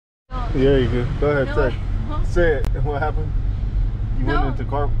Yeah, you could. Go ahead, No, say it. What happened? You went into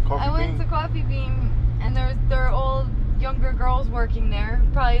Coffee Bean? I went to Coffee Bean, and there are all younger girls working there,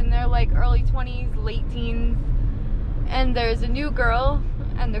 probably in their like early 20s, late teens. And there's a new girl,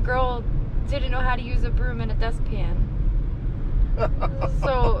 and the girl didn't know how to use a broom and a dustpan.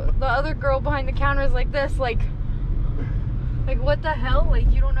 So the other girl behind the counter is like this, like what the hell? Like,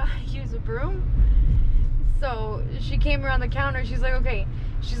 you don't know how to use a broom? So she came around the counter, she's like, okay.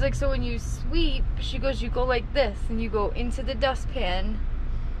 She's like, so when you sweep, she goes, you go like this, and you go into the dustpan.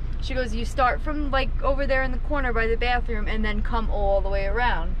 She goes, you start from like over there in the corner by the bathroom and then come all the way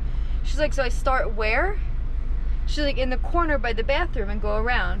around. She's like, so I start where? She's like, in the corner by the bathroom and go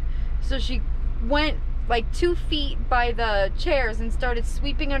around. So she went like 2 feet by the chairs and started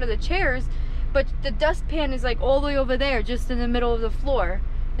sweeping under the chairs, but the dustpan is like all the way over there, just in the middle of the floor.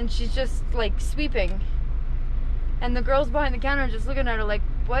 And she's just like sweeping. And the girls behind the counter are just looking at her like,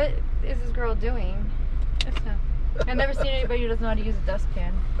 what is this girl doing? I've never seen anybody who doesn't know how to use a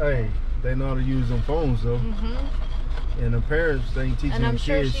dustpan. Hey, they know how to use them phones though. And the parents ain't teaching them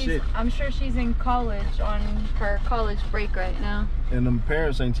kids shit. I'm sure she's in college on her college break right now. And the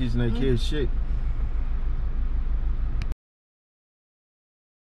parents ain't teaching their kids shit.